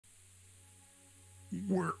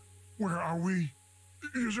Where are we?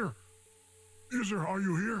 User, are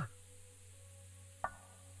you here?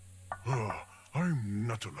 Oh, I'm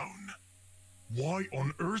not alone. Why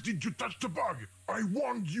on earth did you touch the bug? I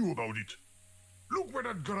warned you about it. Look where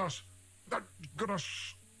that got us. That got us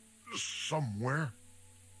somewhere.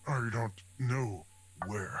 I don't know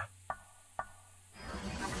where.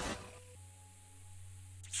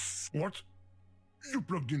 What? You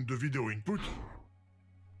plugged in the video input?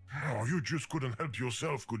 Oh, you just couldn't help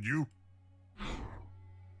yourself, could you?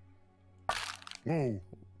 Whoa,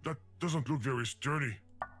 that doesn't look very sturdy.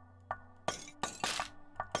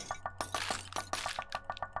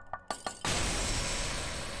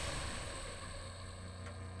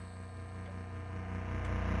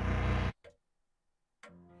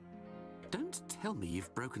 Don't tell me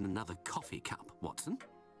you've broken another coffee cup, Watson.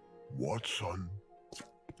 Watson?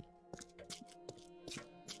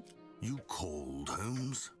 You called,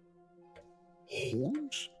 Holmes?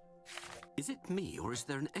 Holmes? Is it me, or is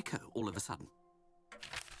there an echo all of a sudden?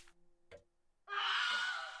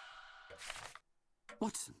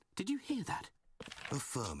 Watson, did you hear that?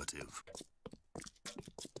 Affirmative.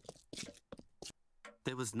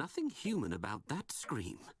 There was nothing human about that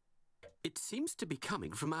scream. It seems to be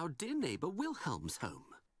coming from our dear neighbour Wilhelm's home.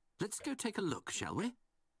 Let's go take a look, shall we?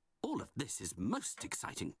 All of this is most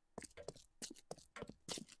exciting.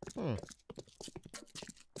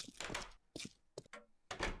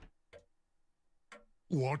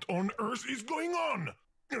 What on earth is going on?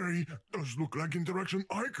 Hey, those look like interaction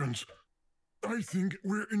icons. I think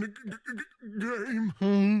we're in a game.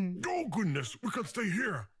 Oh goodness, we can't stay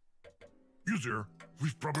here. User,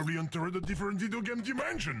 we've probably entered a different video game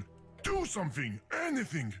dimension. Do something,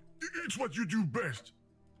 anything. It's what you do best.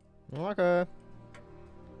 Okay.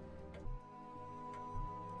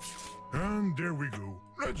 And there we go.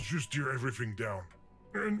 Let's just tear everything down.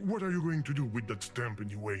 And what are you going to do with that stamp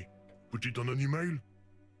anyway? Put it on an email?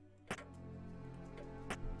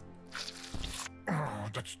 Oh,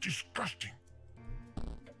 that's disgusting.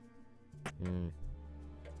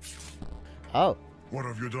 Oh. What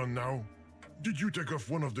have you done now? Did you take off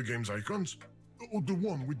one of the game's icons? Or the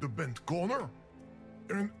one with the bent corner?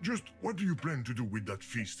 And just what do you plan to do with that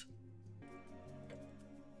feast?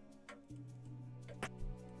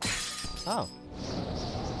 Oh.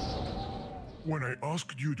 When I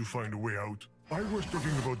asked you to find a way out, I was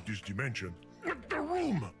talking about this dimension, not the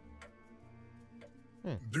room!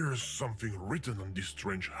 There's something written on this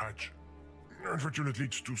strange hatch. Unfortunately,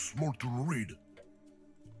 it's too small to read.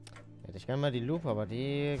 Hätte ich gerne mal die Lupe, aber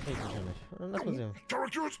die krieg ich ja nicht. Lass mal sehen.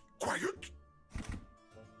 Characters, quiet!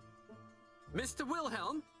 Mr.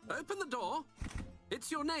 Wilhelm, open the door.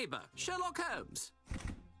 It's your neighbour, Sherlock Holmes.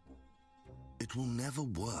 It will never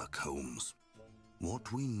work, Holmes.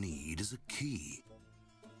 What we need is a key.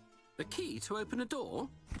 A key to open a door?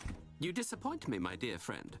 You disappoint me, my dear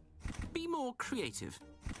friend. Be more creative.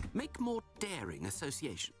 Make more daring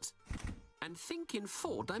associations. And think in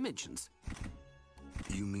 4 dimensions.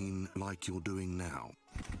 You mean like you're doing now?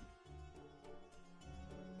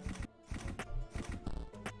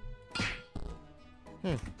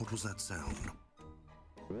 What was that sound?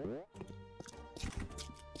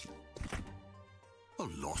 A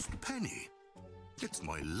lost penny. It's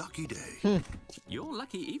my lucky day. Your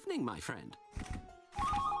lucky evening, my friend.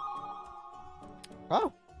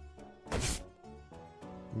 Oh.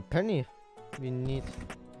 Ein Penny. Wie neat.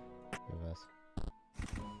 Hier was.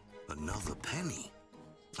 Another penny.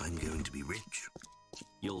 I'm going to be rich.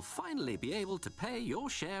 You'll finally be able to pay your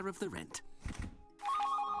share of the rent.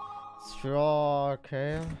 Ja,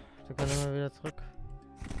 okay. Da kann er mal wieder zurück.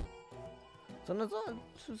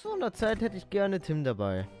 Zu so einer Zeit hätte ich gerne Tim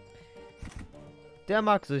dabei. Der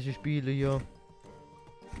mag solche Spiele hier.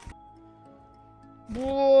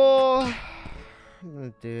 Boah.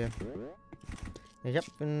 Ich habe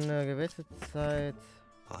in einer gewissen Zeit...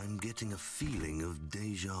 I'm getting a feeling of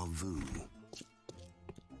déjà vu.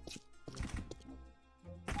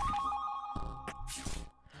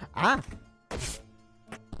 Ah!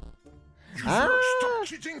 Stop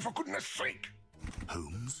cheating, for goodness sake!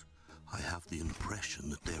 Holmes, I have the impression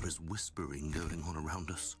that there is whispering going on around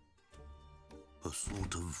us. A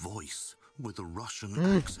sort of voice with a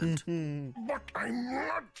Russian accent. But I'm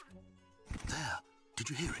not! There, did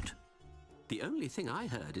you hear it? The only thing I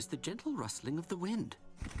heard is the gentle rustling of the wind.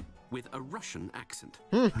 With a Russian accent.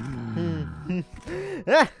 You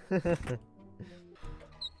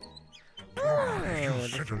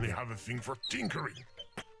certainly have a thing for tinkering.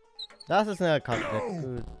 Das ist eine komplett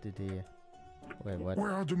gute Idee. Wait, what?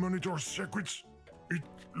 Where are the monitor's circuits? It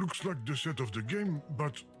looks like the set of the game,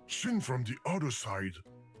 but seen from the other side.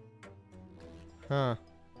 Huh.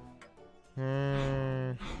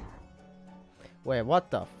 Wait, what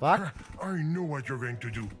the fuck? I know what you're going to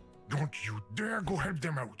do. Don't you dare go help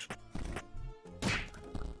them out.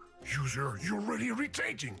 User, you're already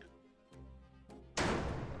irritating.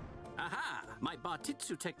 Aha! My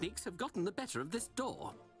Bartitsu techniques have gotten the better of this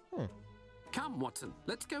door. Come, Watson,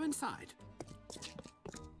 let's go inside.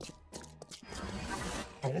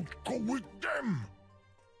 Don't go with them.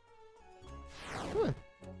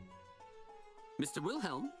 Mr.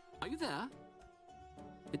 Wilhelm, are you there?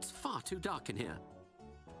 It's far too dark in here.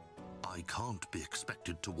 I can't be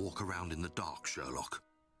expected to walk around in the dark, Sherlock.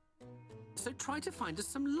 So try to find us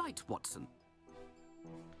some light, Watson.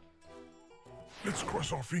 Let's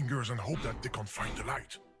cross our fingers and hope that they can't find the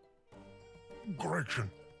light. Correction.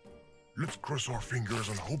 Let's cross our fingers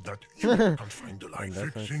and hope that you can't find the light.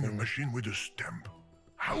 Fixing a machine with a stamp.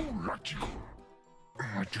 How logical.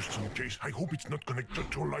 Just in case, I hope it's not connected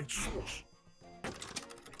to a light source.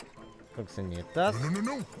 Funktioniert das?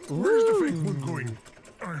 No. Where's the fake one going?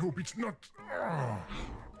 I hope it's not...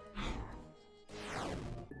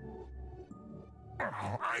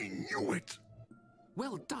 I knew it!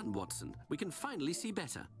 Well done, Watson. We can finally see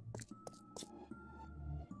better.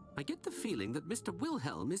 I get the feeling that Mr.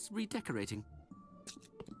 Wilhelm is redecorating.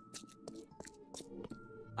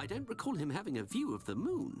 I don't recall him having a view of the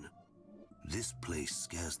moon. This place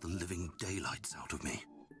scares the living daylights out of me.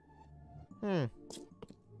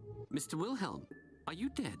 Mr. Wilhelm, are you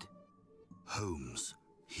dead? Holmes,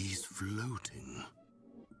 he's floating.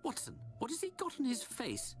 Watson, what has he got on his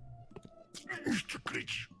face? Mr.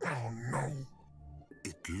 Glitch, oh no.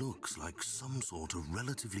 It looks like some sort of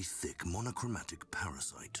relatively thick monochromatic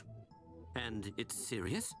parasite. And it's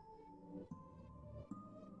serious?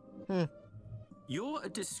 You're a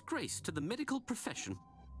disgrace to the medical profession.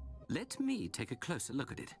 Let me take a closer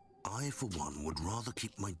look at it. I, for one, would rather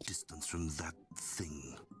keep my distance from that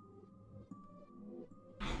thing.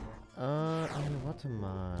 Warte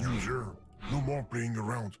mal. User, no more playing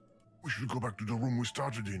around. We should go back to the room we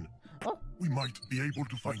started in. Oh. We might be able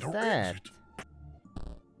to find our that? exit.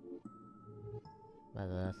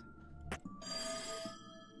 Warte,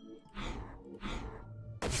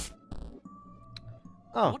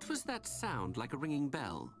 Oh. What was that sound like a ringing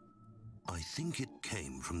bell? I think it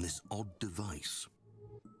came from this odd device.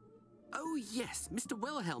 Oh yes, Mr.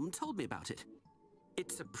 Wilhelm told me about it.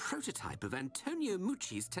 It's a prototype of Antonio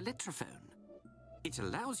Mucci's teletrophone. It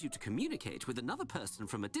allows you to communicate with another person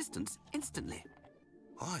from a distance instantly.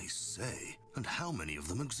 I say, and how many of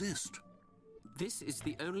them exist? This is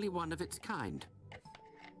the only one of its kind.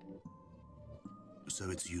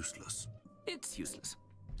 So it's useless. It's useless.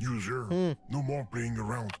 User, no more playing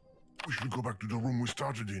around. We should go back to the room we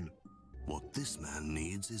started in. What this man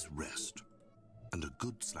needs is rest. And a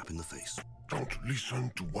good slap in the face. Don't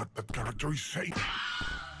listen to what that character is saying.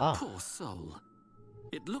 Poor soul.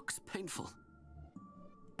 It looks painful.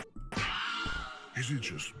 Is it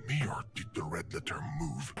just me or did the red letter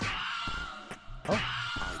move? I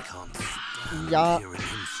can't stand Ja. hearing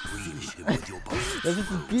him scream him with your bastard Das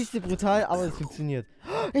ist ein throat. bisschen brutal, aber es funktioniert.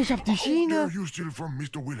 Ich hab die How Schiene! dare you steal from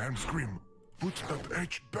Mr. Wilhelm's scream? Put that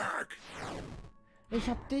edge back. Ich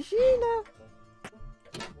hab die Schiene!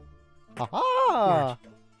 Aha!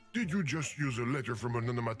 Did you just use a letter from an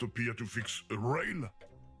onomatopoeia to fix a rail?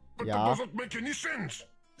 But Ja. that doesn't make any sense.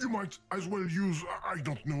 You might as well use, I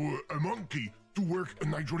don't know, a monkey to work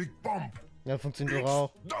an hydraulic pump. Ja, funktioniert It's doch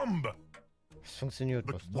auch. dumb. Es funktioniert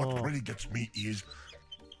But was. what really gets me is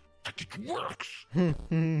that it works.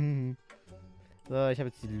 So, ich habe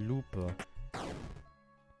jetzt die Lupe.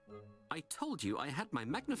 I told you I had my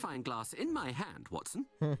magnifying glass in my hand, Watson,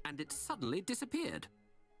 and it suddenly disappeared.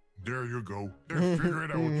 There you go. They figure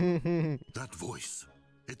it out. That voice.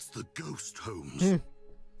 It's the ghost, Holmes.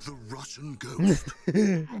 The Russian ghost.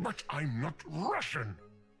 But I'm not Russian.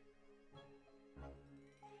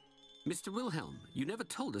 Mr. Wilhelm, you never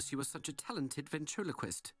told us you were such a talented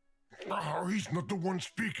ventriloquist. Oh, he's not the one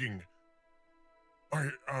speaking. I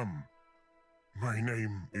am. My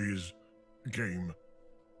name is Game.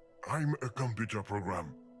 I'm a computer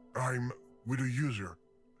program. I'm with a user,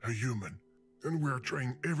 a human, and we're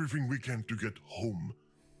trying everything we can to get home.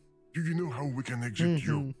 Do you know how we can exit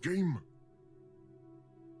your game?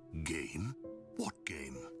 Game? What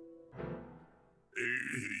game?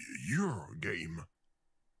 Your game.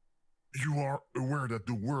 You are aware that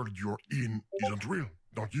the world you're in isn't real,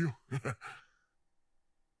 don't you?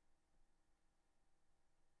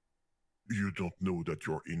 You don't know that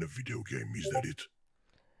you're in a video game, is that it?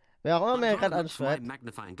 Wer auch immer mir I'd gerade rather look for my anschreibt,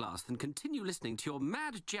 magnifying glass than continue listening to your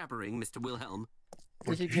mad jabbering, Mr. Wilhelm.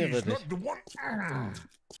 But ich ignoriere he's dich. not the one.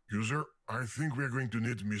 User, I think we're going to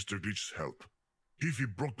need Mr. Glitch's help. If he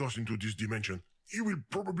brought us into this dimension, he will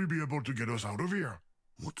probably be able to get us out of here.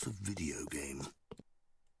 What's a video game?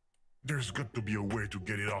 There's got to be a way to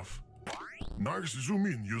get it off. Nice zoom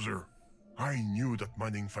in, user. I knew that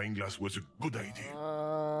magnifying glass was a good idea.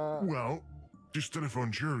 Well, this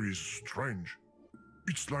telephone chair is strange.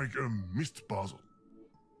 It's like a mist puzzle.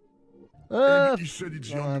 And he said it's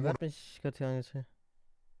the only one. Werd mich gerade hier angezeigt.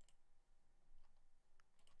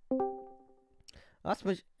 Du hast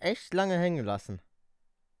mich echt lange hängen lassen.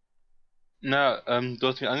 Na, du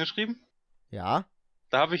hast mich angeschrieben? Ja?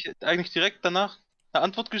 Da habe ich eigentlich direkt danach eine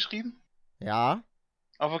Antwort geschrieben, Ja?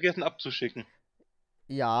 aber vergessen abzuschicken.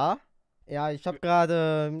 Ja? Ja, ich habe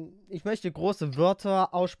gerade... Ich möchte große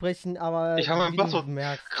Wörter aussprechen, aber... Ich habe mein wie du Passwort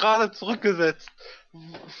merkst... gerade zurückgesetzt.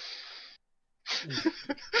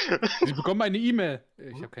 Sie bekommen eine E-Mail.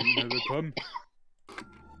 Ich habe keine E-Mail bekommen.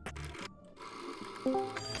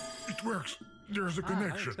 It works. There's a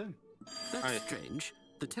connection. That's strange.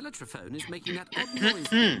 The teletrophone is making that odd noise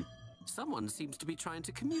again. Someone seems to be trying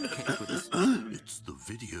to communicate with us. It's the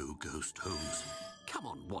video ghost, Holmes. Come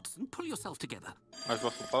on, Watson, pull yourself together. Hast du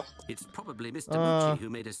was verpasst? It's probably Mr. Mucci who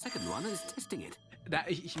made a second one and is testing it. Na,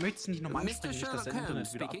 ich möchte es nicht nochmal Mr. ansprechen, nicht, dass Sherlock der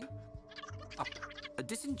Holmes Internet wieder speaking. A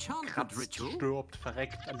disenchantment abkratzt, ritual? stirbt,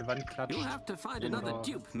 verreckt, an die Wand klatscht. You'll have to find another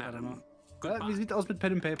Oder- dupe, madam. Wie sieht's aus mit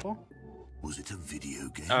Pen and Paper? Was it a video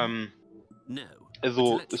game? No.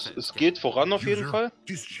 Also, es geht voran auf jeden User, Fall.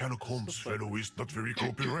 this Sherlock Holmes fellow is not very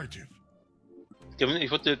cooperative. Kevin,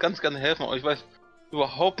 ich würde dir ganz gerne helfen, aber ich weiß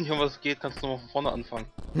überhaupt nicht, um was es geht. Kannst du nochmal von vorne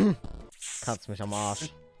anfangen? Kannst mich am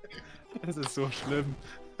Arsch. Das ist so schlimm.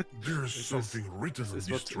 There's something written on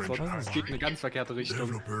this strange Es geht in eine ganz verkehrte Richtung.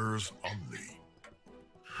 Developers only.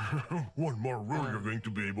 One more rule you're going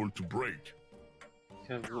to be able to break.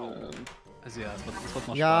 Kevin, Also ja, es wird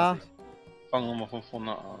noch Ja. spaßig. fangen wir mal von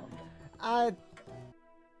vorne an. Ah.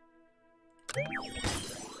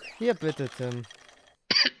 Hier bitte, Tim.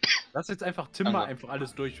 Lass jetzt einfach Tim mal einfach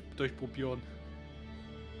alles durchprobieren.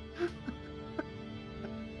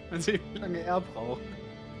 Mal sehen, wie lange er braucht.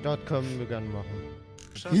 Dort können wir gerne machen.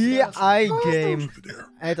 Schaffst Hier du das? iGame. Over there.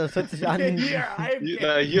 Alter, das hört sich an. Hier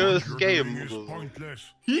ist What you're Game. doing is Oder so. pointless.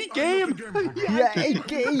 He Game! Hier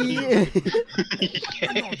iGame.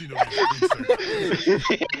 I'm not in a princess.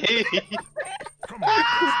 Come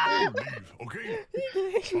on, leave, okay?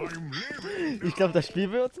 I'm leaving. Ich glaube, das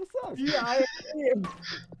Spiel will uns was sagen. Hier iGame!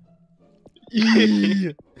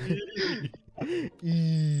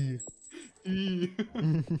 I. I.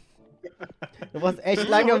 Du brauchst echt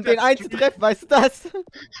lange, um den einzutreffen, weißt du das?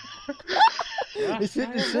 Ich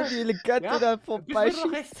finde es schön, wie elegant Ja, du da bist du doch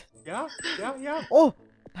vorbeischießt. recht. Ja. Oh,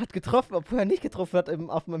 hat getroffen, obwohl er nicht getroffen hat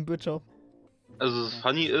auf meinem Bildschirm. Also das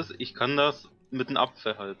Funny ist, ich kann das mit einem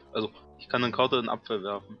Apfel halt. Also ich kann einen Counter in einen Apfel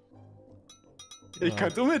werfen. Ich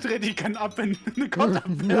kann es umdrehen, ich kann abwenden. Eine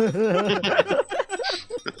Konterabwehr.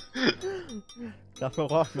 Dafür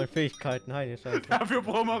braucht man Fähigkeiten, heilige Scheiße. Dafür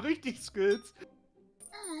brauchen wir richtig Skills.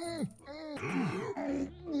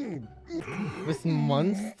 Du bist ein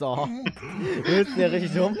Monster. Du willst ihn ja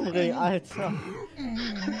richtig umbringen, Alter.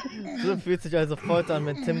 So fühlt sich also Folter an,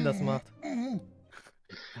 wenn Tim das macht.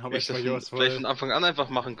 Aber Ich das vielleicht von Anfang an einfach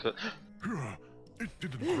machen können. It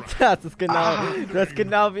didn't crack. Das ist genau, das ist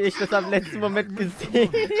genau wie ich das am letzten Moment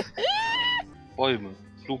gesehen. Bäume,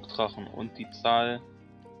 Flugdrachen und die Zahl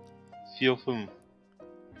 4, 5.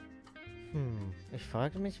 Ich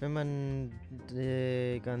frage mich, wenn man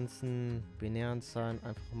die ganzen binären Zahlen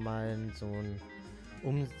einfach mal in so ein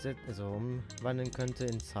umwandeln könnte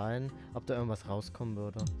in Zahlen, ob da irgendwas rauskommen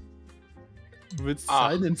würde. Du willst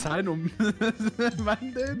Zahlen in Zahlen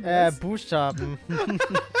umwandeln? Buchstaben.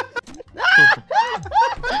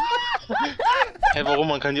 Hey, warum?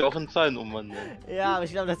 Man kann die auch in Zahlen umwandeln. Ja, aber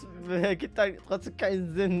ich glaube, das gibt dann trotzdem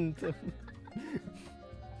keinen Sinn.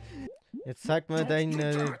 Jetzt zeig mal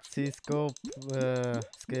deine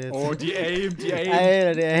C-Scope-Skills. Oh, die Aim.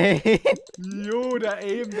 Alter, der Aim. Jo, der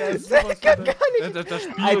Aim, der ist sowas von... Das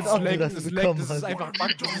Spiel Als ist ob du lag, das das bekommen ist hast. einfach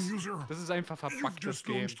buggt. User, Das ist einfach verbuggtes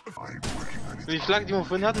Game. Die Flagge, die wir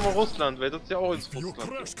vorhin hatten, war Russland, weil das ist ja auch ins your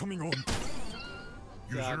Russland. class coming on.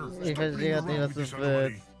 User, Ich verstehe jetzt nicht, was das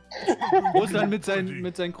wird. Russland mit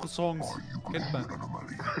seinen Croissants. Kennt man.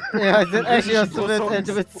 Ja, sind echt, was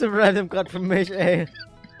du bist zu random gerade für mich, ey.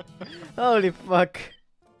 Holy fuck.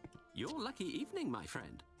 Your lucky evening, my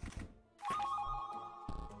friend.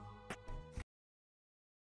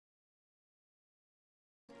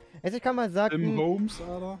 Also ich kann mal Im sagen, Holmes,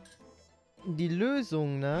 Alter. die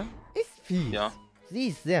Lösung, ne, ist fies. Ja. Sie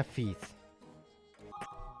ist sehr fies.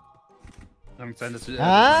 Kann sein, dass du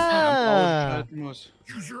ausschalten musst.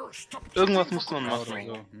 User, stop. Irgendwas muss man machen.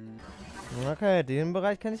 Also. Okay, den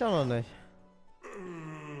Bereich kenne ich auch noch nicht.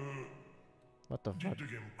 What the Did fuck? the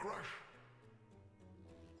game crash?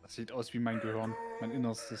 Das sieht aus wie mein Gehirn, mein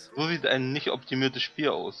Innerstes. So sieht ein nicht optimiertes Spiel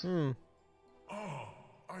aus. Hm. Ah,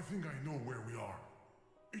 I think I know where we are.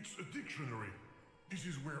 It's a dictionary. This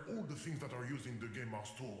is where all the things that are used in the game are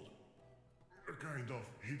stored. A kind of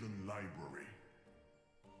hidden library.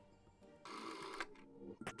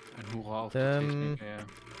 Ein Hurra auf die Technik, ey.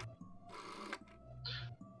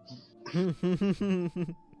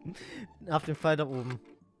 Auf den Pfeil da oben.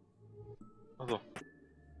 Also.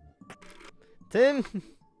 Tim!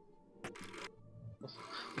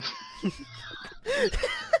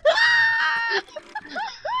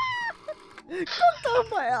 Guck doch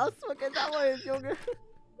mal erstmal genau hin, Junge.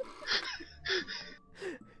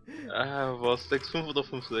 War es 6,5 oder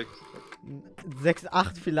 5,6?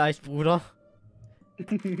 6,8 vielleicht, Bruder.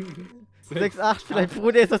 6,8 vielleicht,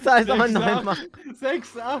 Bruder. Jetzt sollst du alles nochmal neu machen. 6,8.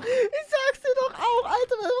 Ich sag's dir doch auch,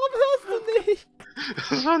 Alter. Warum hörst du nicht?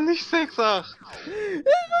 Das war nicht 6,8. Das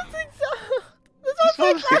war 6,8. Das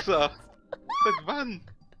war 6,8. Seit wann?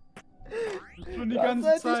 Schon die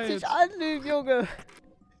ganze Sollte ich Zeit. dich anlügen, Junge.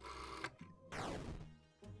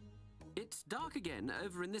 It's dark again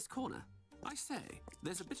over in this corner. I say,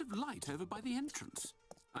 there's a bit of light over by the entrance.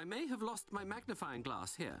 I may have lost my magnifying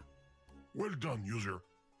glass here. Well done, user.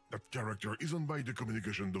 That character isn't by the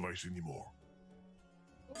communication device anymore.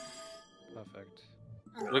 Perfekt.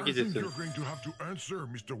 Look I at think this. you're going to have to answer,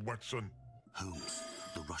 Mr. Watson. Holmes,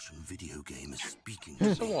 the Russian video game is speaking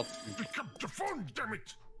to So me. what? Pick up the phone, damn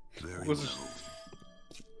it! Very Was well.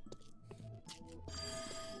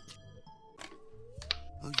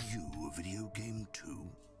 Are you a video game too?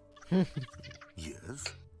 Yes.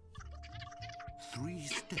 3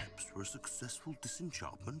 steps for a successful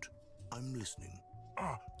disenchantment? I'm listening.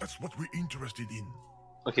 Ah, that's what we're interested in.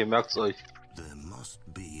 Okay, merkt's euch. There must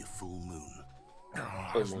be a full moon.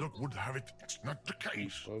 Ah, Wait a as minute. luck would have it, it's not the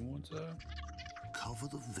case. Vollmond, Cover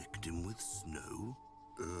the victim with snow?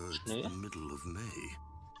 It's Schnee? the middle of May.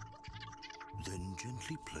 Then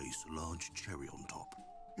gently place a large cherry on top.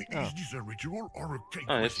 Is this a ritual or a cake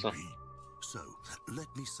Ah, jetzt noch. recipe? So, let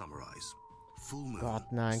me summarize. Full moon,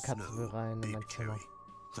 Gott, nein, kannst du snow, rein in big mein Zimmer. cherry.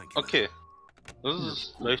 Thank you. Okay. Das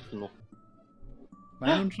ist leicht genug.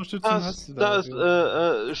 Meine Unterstützung hast du Da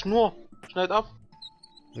da. ist Schnur. Schneid ab.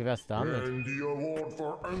 Wie wär's damit? And the award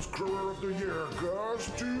for Unscrewer of the Year goes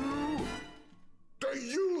to the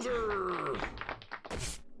user.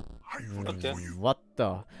 I voted Okay. for you. What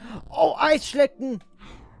the? Oh, Eisschlecken!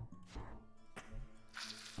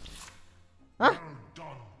 Well done,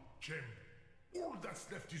 champ. All that's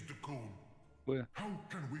left is the cone. Cool. How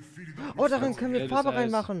can we fill it up? Oh, with darin snow? können wir Ja, das Farbe Eis.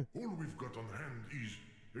 reinmachen. All we've got on hand is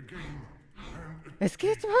a game and a Es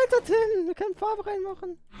geht weiter, Tim. Wir können Farbe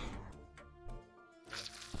reinmachen.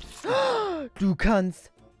 Du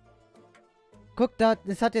kannst. Guck da,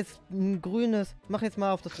 es hat jetzt ein grünes. Mach jetzt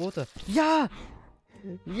mal auf das rote. Ja!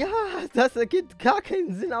 Ja, das ergibt gar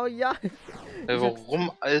keinen Sinn, aber ja. Ey,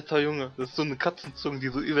 warum, alter Junge? Das ist so eine Katzenzunge, die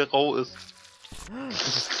so übel rau ist. Das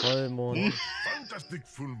ist Vollmond. fantastic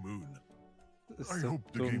full moon. Das I ist so hope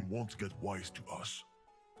the dumm. game won't get wise to us.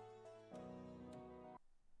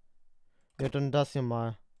 Ja, dann das hier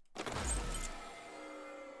mal.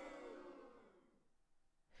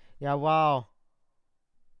 Ja, wow.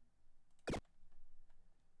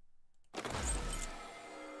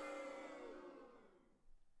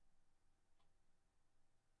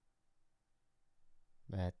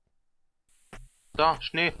 Da,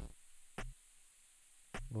 Schnee.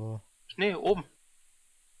 Wo? Schnee, oben.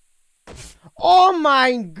 Oh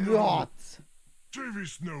mein Gott! TV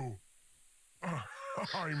Snow.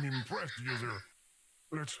 I'm impressed, user.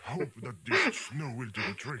 Let's hope that this snow will do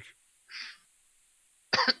the trick.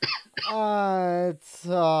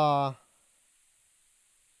 Alter.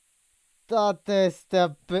 Das ist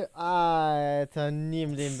der Alter, nie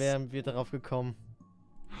im Leben wären wir darauf gekommen.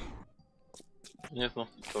 Jetzt noch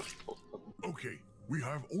die Flasche draufpacken. Okay, we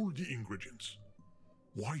have all the ingredients.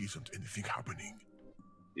 Why isn't anything happening?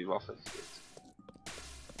 Die Waffe ist jetzt.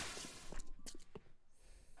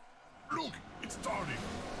 Look, it's starting.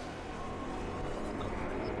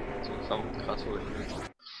 So, das haben wir gerade so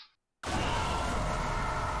hingekriegt.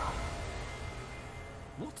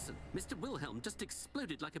 Watson, Mr. Wilhelm just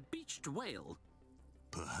exploded like a beached whale.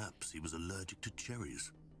 Perhaps he was allergic to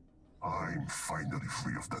cherries. I'm finally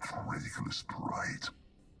free of that ridiculous pride.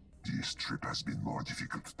 This trip has been more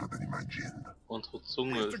difficult than imagined. Unsere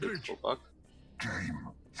Zunge ist jetzt verpackt. Game,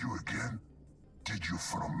 you again? Did you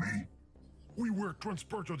follow me? We were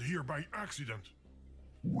transported here by accident.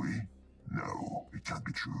 We? No, it can't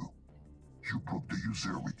be true. You brought the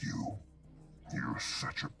user with you. You're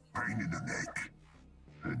such a pain in the neck.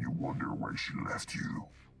 And you wonder why she left you.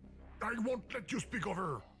 I won't let you speak of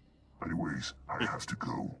her. Anyways, I have to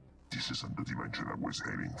go. This isn't the dimension I was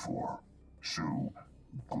aiming for. So,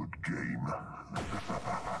 good game.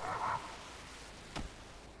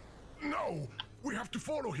 No! We have to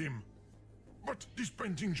follow him! But this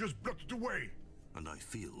painting just blocked the way. And I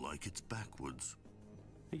feel like it's backwards.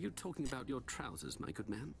 Are you talking about your trousers, my good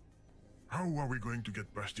man? How are we going to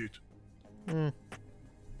get past it?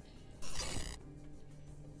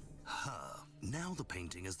 Now the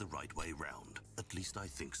painting is the right way round. At least I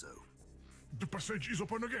think so. The passage is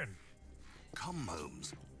open again. Come,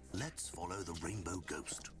 Holmes. Let's follow the rainbow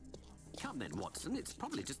ghost. Come then, Watson. It's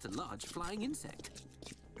probably just a large flying insect.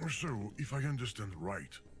 So, if I understand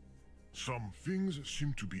right, some things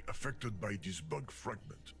seem to be affected by this bug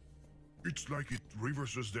fragment. It's like it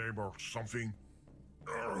reverses them or something.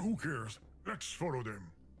 Who cares? Let's follow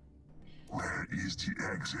them. Where is the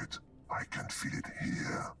exit? I can feel it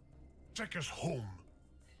here. Take us home.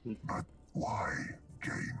 But why,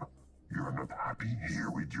 game? You're not happy here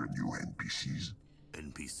with your new NPCs?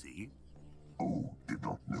 NPC? Oh, did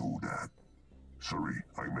not know that. Sorry,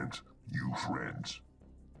 I meant new friends.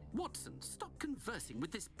 Watson, stop conversing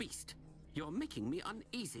with this beast. You're making me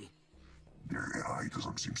uneasy. Their AI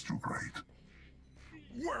doesn't seem too great.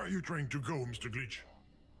 Where are you trying to go, Mr. Glitch?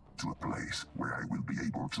 To a place where I will be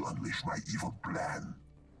able to unleash my evil plan.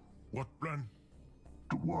 What plan?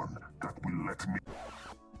 The one that will let me...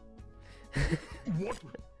 What?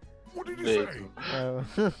 What did you Nee. say?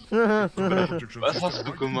 Was hast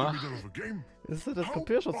du gemacht? Ist das How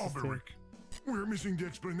Kopierschutzsystem? barbaric. We're missing the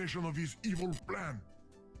explanation of his evil plan.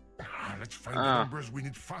 Let's find the numbers we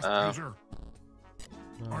need fast, user.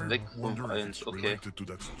 I 6, 5, wonder if 1, it's okay. related to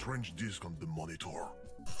that strange disc on the monitor.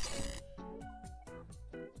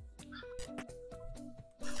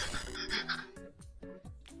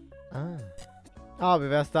 Wie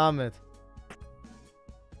wär's damit?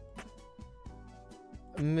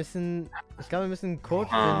 Wir müssen... Ich glaube, wir müssen einen Code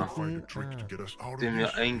Find a finden. trick to get us out of Den wir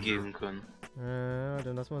this. eingeben können. Ja,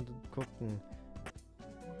 dann lass mal gucken.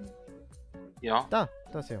 Ja. Da,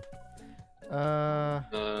 das hier.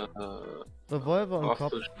 Revolver und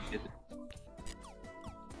Kopf. Waffe steht.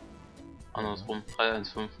 Andersrum,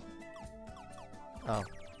 315. Ah.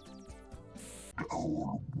 The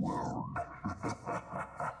whole world.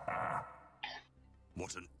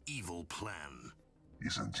 What an evil plan.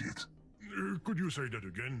 Isn't it? Could you say that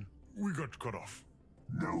again? We got cut off.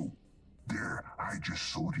 No. There, I just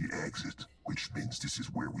saw the exit, which means this is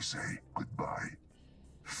where we say goodbye.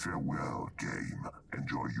 Farewell, game.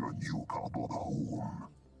 Enjoy your new cardboard home.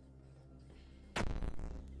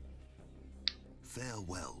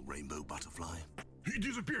 Farewell, Rainbow Butterfly. He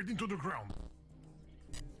disappeared into the ground.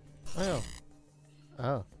 Ah ja.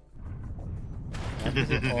 Oh.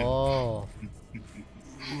 Oh.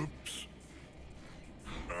 Oops.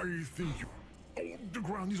 I think you... Oh, the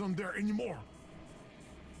ground isn't there anymore.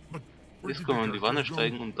 But where Jetzt did können wir the in die Wanne characters go?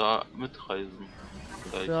 steigen und da mitreisen.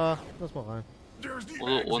 Vielleicht. Ja, lass mal rein. There's the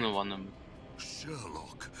Oder exit. ohne Wanne mit.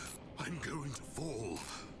 Sherlock, I'm going to fall.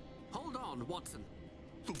 Hold on, Watson.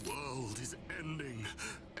 The world is ending.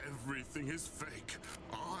 Everything is fake.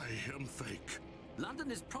 I am fake.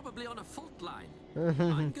 London is probably on a fault line.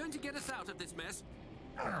 I'm going to get us out of this mess.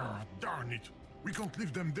 Darn it. We can't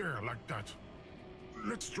leave them there like that.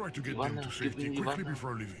 Let's try to get Wanne, them to gib safety ihm die quickly Wanne.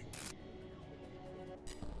 before leaving.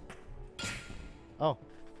 Oh.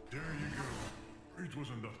 There you go. It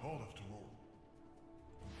wasn't that hard after all.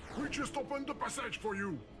 We just opened the passage for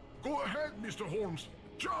you. Go ahead, Mr. Holmes.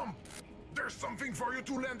 Jump! There's something for you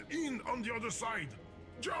to land in on the other side.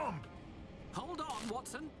 Jump! Hold on,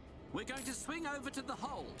 Watson. We're going to swing over to the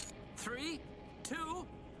hole. 3, 2,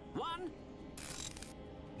 1.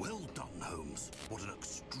 Well done, Holmes. What an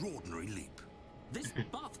extraordinary leap. This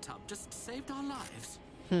bathtub just saved our lives.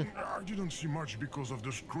 I didn't see much because of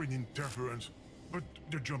the screen interference, but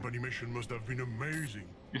the jump animation must have been amazing.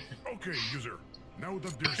 Okay, user. Now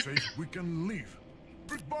that they're safe, we can leave.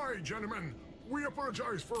 Goodbye, gentlemen. We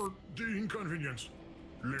apologize for the inconvenience.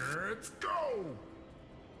 Let's go!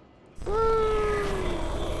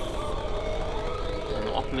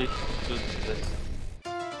 Eine ordentlich.